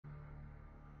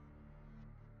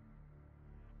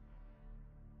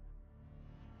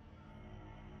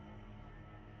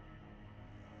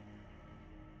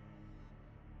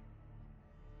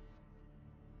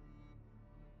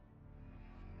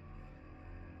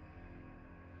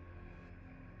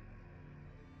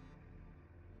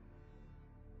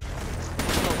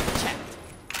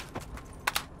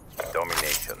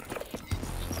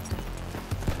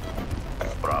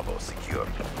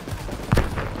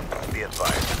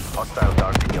Hostile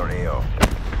dart in your AO.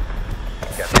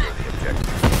 Capture the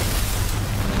objective.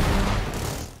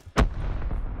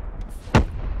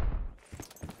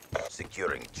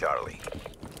 Securing Charlie.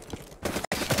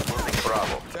 Losing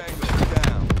Bravo. Tango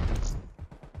down.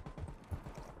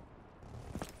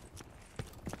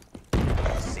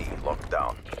 C locked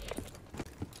down.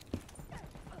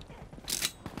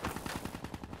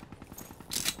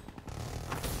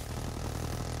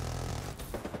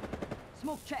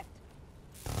 Smoke checked.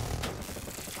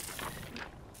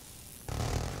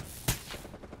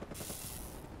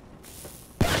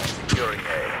 Securing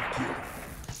A.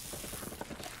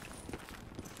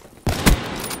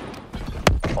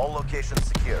 All locations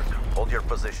secured. Hold your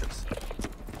positions.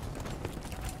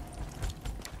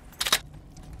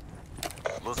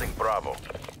 Losing Bravo.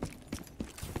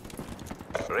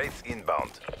 Wraith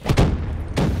inbound.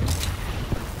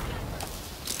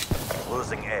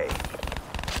 Losing A.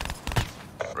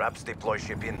 Raps deploy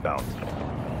ship inbound.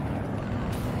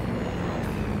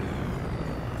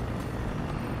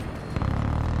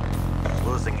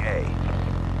 Losing A.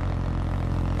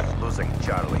 Losing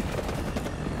Charlie.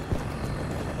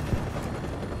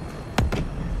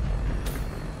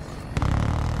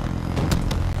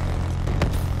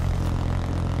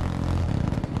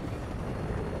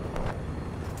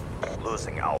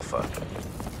 Losing Alpha.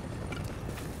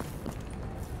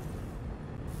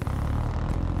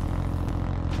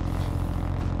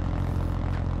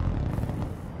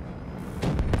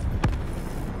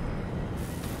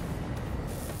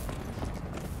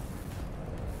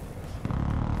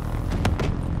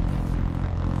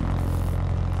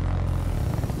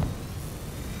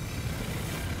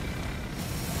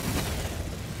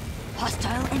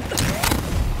 Hostile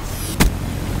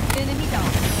enemy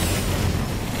down.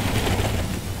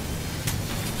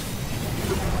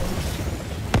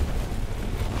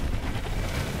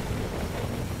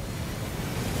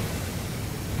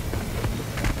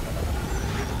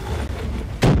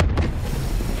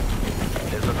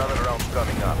 There's another round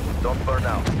coming up. Don't burn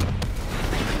out.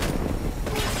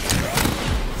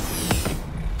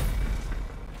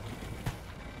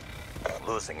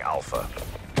 Losing Alpha.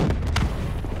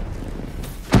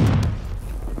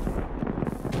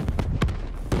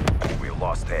 We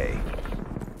lost A.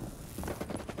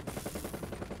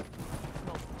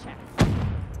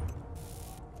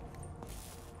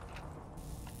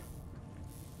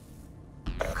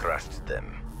 Crushed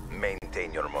them.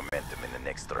 Maintain your momentum in the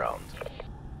next round.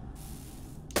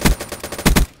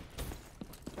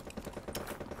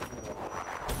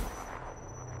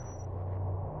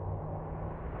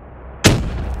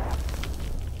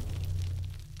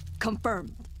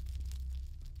 Confirmed.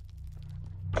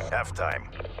 Halftime.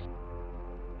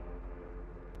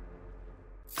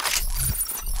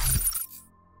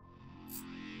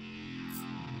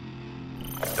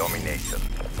 Domination.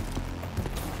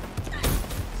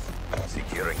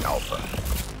 Securing Alpha.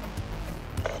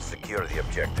 Secure the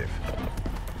objective.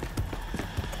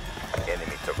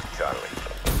 Enemy took Charlie.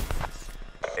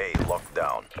 A locked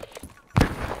down.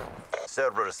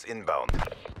 Servers inbound.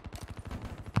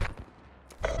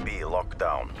 B locked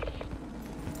down.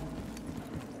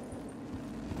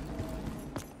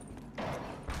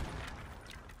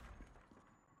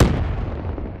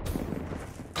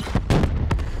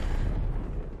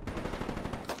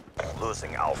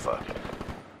 Losing Alpha.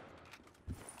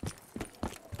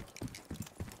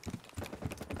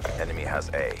 Enemy has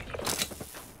A.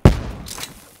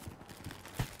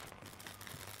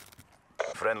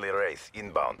 Friendly Wraith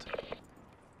inbound.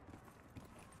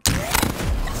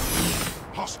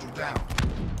 Hostile down.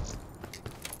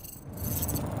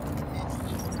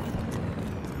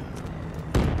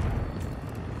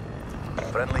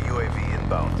 Friendly UAV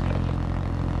inbound.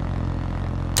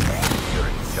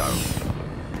 Securing Charlie.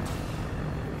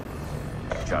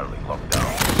 Charlie locked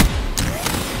down.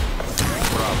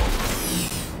 Bravo.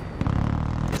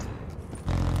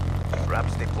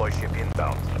 Raps deploy ship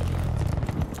inbound.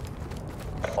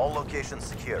 All locations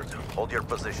secured. Hold your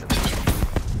position.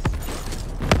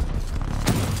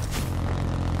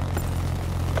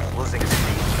 Losing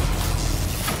speed.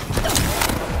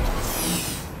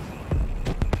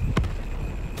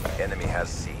 Enemy has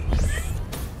C.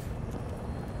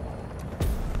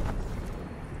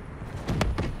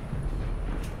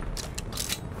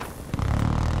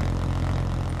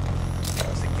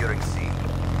 Securing C.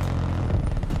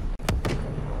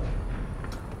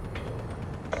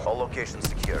 All locations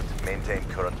secured. Maintain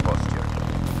current posture.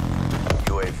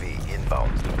 UAV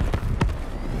inbound.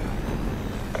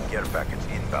 Care package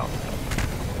inbound.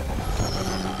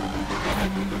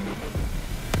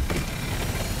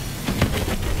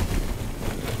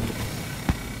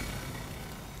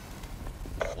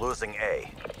 Losing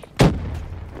A.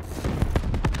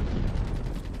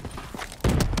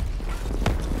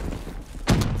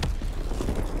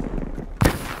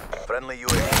 Friendly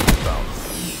UAV inbound.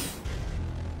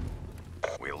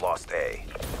 We lost A.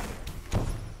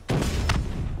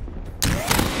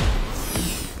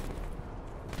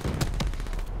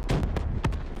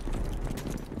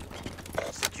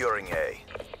 Securing A.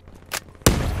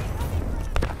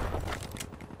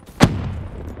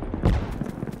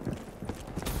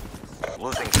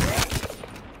 Losing C.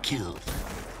 Killed.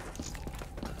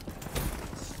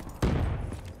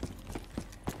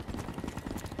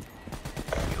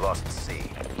 We lost C.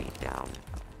 Enemy down.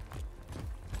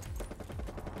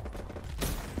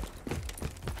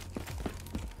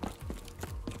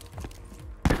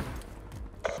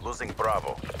 Losing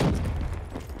Bravo.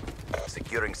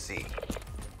 Securing C.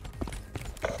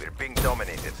 We're being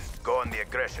dominated. Go on the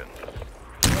aggression.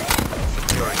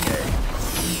 Securing A.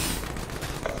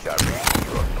 Charlie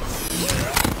secure.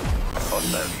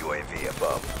 Hostile UAV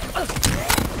above.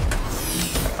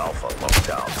 Alpha locked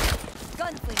down.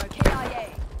 Gunslinger KIA.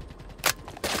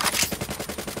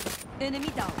 Enemy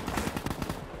down.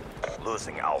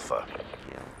 Losing Alpha.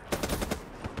 Yeah.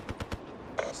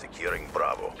 Securing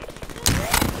Bravo.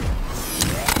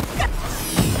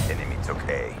 Enemy took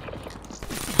A.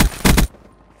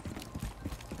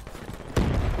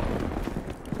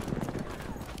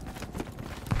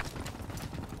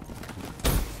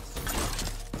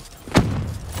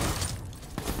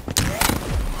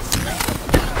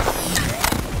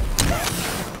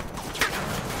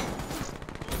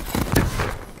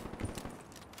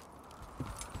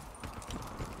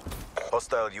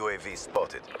 Hostile UAV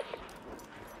spotted.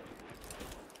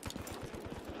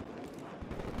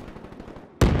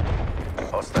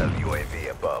 Hostile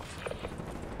UAV above.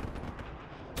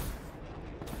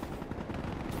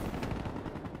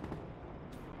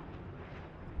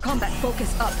 Combat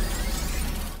focus up.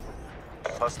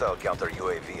 Hostile counter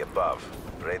UAV above.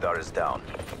 Radar is down.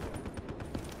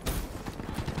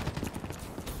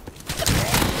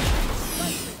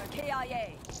 Gunslinger KIA.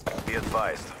 Be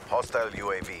advised, hostile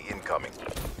UAV incoming.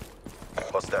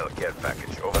 Hostile care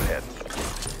package overhead.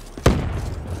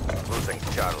 Losing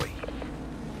Charlie.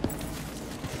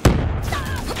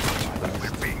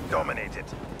 We're being dominated.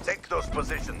 Take those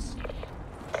positions.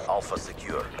 Alpha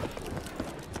secure.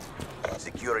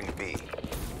 Securing B.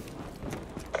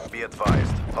 Be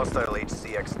advised, hostile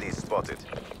HCXD spotted.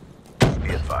 Be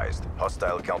advised,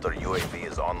 hostile counter UAV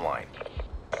is online.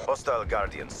 Hostile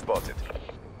Guardian spotted.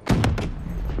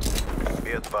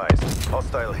 Be advised,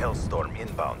 hostile Hellstorm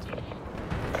inbound.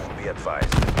 Be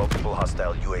advised, multiple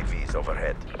hostile UAVs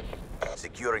overhead.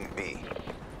 Securing B.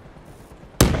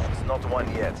 It's not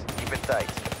one yet. Keep it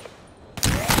tight.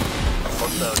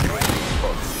 Hostile UAV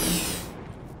spotted.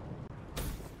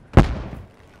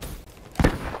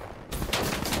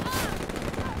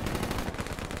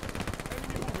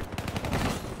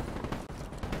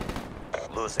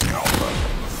 Losing Alpha.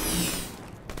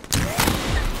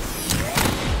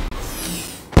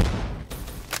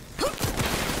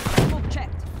 Smoke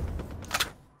checked.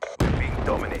 We're being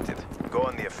dominated. Go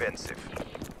on the offensive.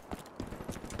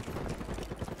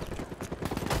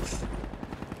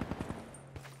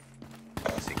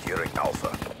 Securing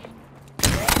Alpha.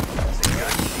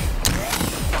 Securing C.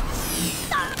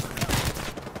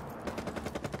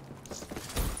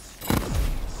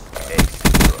 A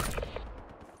secure.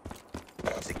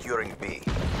 Securing B.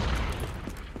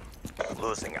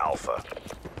 Losing Alpha.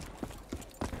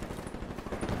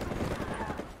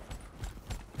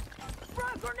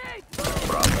 Frag grenade!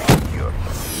 Bravo secure.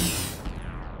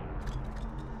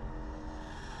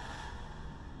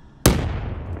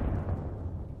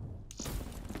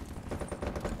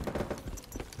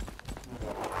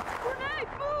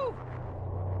 Grenade, move!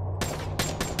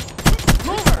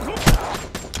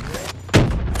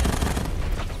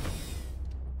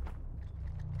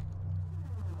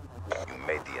 You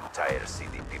made the entire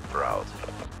CDP proud.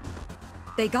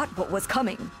 They got what was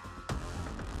coming.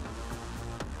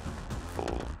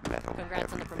 Full metal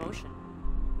Congrats on the everything. promotion.